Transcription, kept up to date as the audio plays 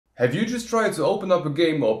Have you just tried to open up a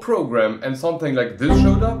game or program and something like this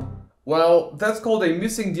showed up? Well, that's called a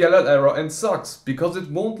missing DLL error and sucks, because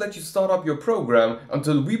it won't let you start up your program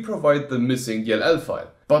until we provide the missing DLL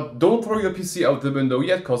file. But don't throw your PC out the window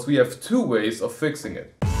yet, cause we have two ways of fixing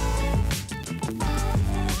it.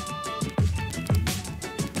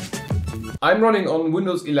 I'm running on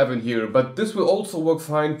Windows 11 here, but this will also work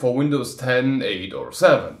fine for Windows 10, 8 or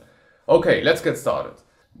 7. Okay, let's get started.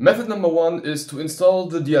 Method number one is to install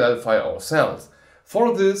the DLL file ourselves.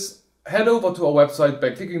 For this, head over to our website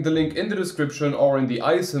by clicking the link in the description or in the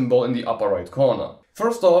I symbol in the upper right corner.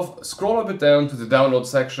 First off, scroll a bit down to the download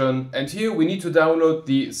section, and here we need to download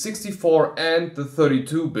the 64 and the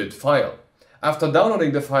 32-bit file. After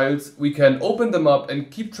downloading the files, we can open them up and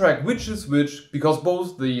keep track which is which, because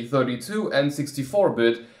both the 32 and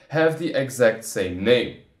 64-bit have the exact same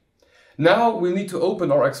name. Now we'll need to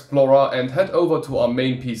open our Explorer and head over to our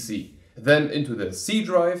main PC, then into the C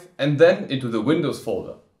drive and then into the Windows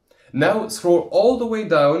folder. Now scroll all the way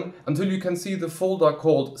down until you can see the folder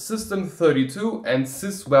called System32 and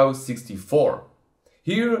syswow64.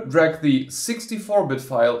 Here drag the 64-bit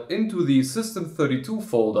file into the System32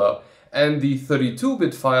 folder and the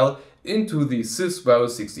 32-bit file into the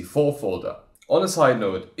syswow64 folder. On a side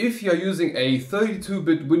note, if you are using a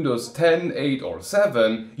 32-bit Windows 10, 8 or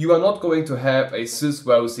 7, you are not going to have a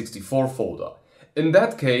syswow64 folder. In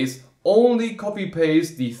that case, only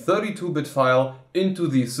copy-paste the 32-bit file into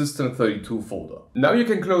the System32 folder. Now you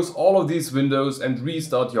can close all of these windows and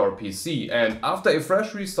restart your PC, and after a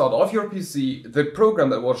fresh restart of your PC, the program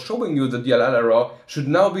that was showing you the DLL error should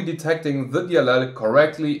now be detecting the DLL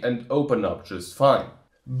correctly and open up just fine.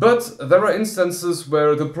 But there are instances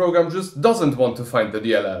where the program just doesn't want to find the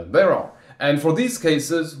DLL. There are. And for these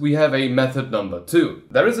cases, we have a method number two.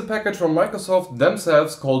 There is a package from Microsoft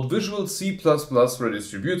themselves called Visual C++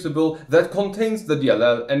 Redistributable that contains the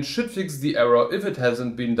DLL and should fix the error if it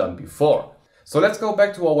hasn't been done before. So let's go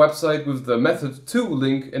back to our website with the method 2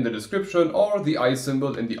 link in the description or the I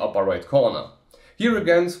symbol in the upper right corner. Here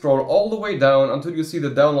again, scroll all the way down until you see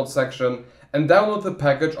the download section and download the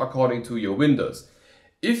package according to your Windows.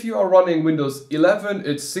 If you are running Windows 11,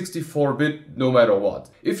 it's 64-bit no matter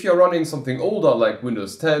what. If you are running something older like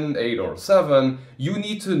Windows 10, 8 or 7, you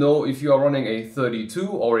need to know if you are running a 32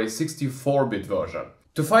 or a 64-bit version.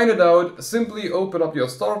 To find it out, simply open up your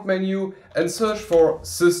Start menu and search for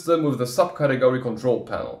System with the subcategory Control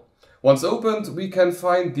Panel. Once opened, we can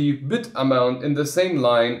find the bit amount in the same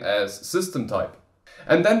line as System type.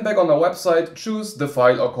 And then back on our website, choose the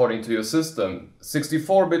file according to your system.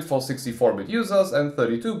 64-bit for 64-bit users and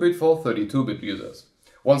 32-bit for 32-bit users.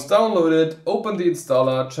 Once downloaded, open the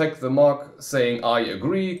installer, check the mark saying I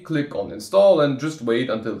agree, click on install and just wait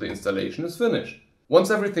until the installation is finished. Once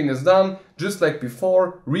everything is done, just like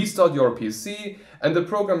before, restart your PC and the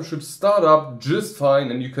program should start up just fine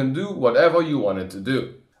and you can do whatever you want it to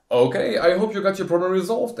do. Okay, I hope you got your problem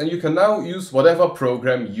resolved and you can now use whatever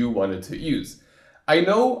program you wanted to use. I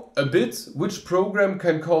know a bit which program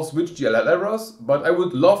can cause which DLL errors, but I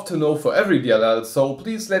would love to know for every DLL, so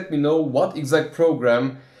please let me know what exact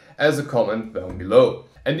program as a comment down below.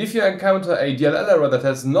 And if you encounter a DLL error that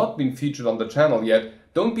has not been featured on the channel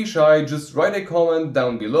yet, don't be shy, just write a comment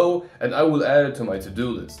down below and I will add it to my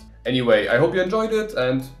to-do list. Anyway, I hope you enjoyed it,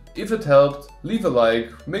 and if it helped, leave a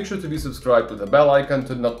like, make sure to be subscribed with the bell icon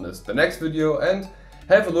to not miss the next video, and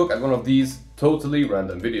have a look at one of these totally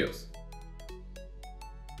random videos.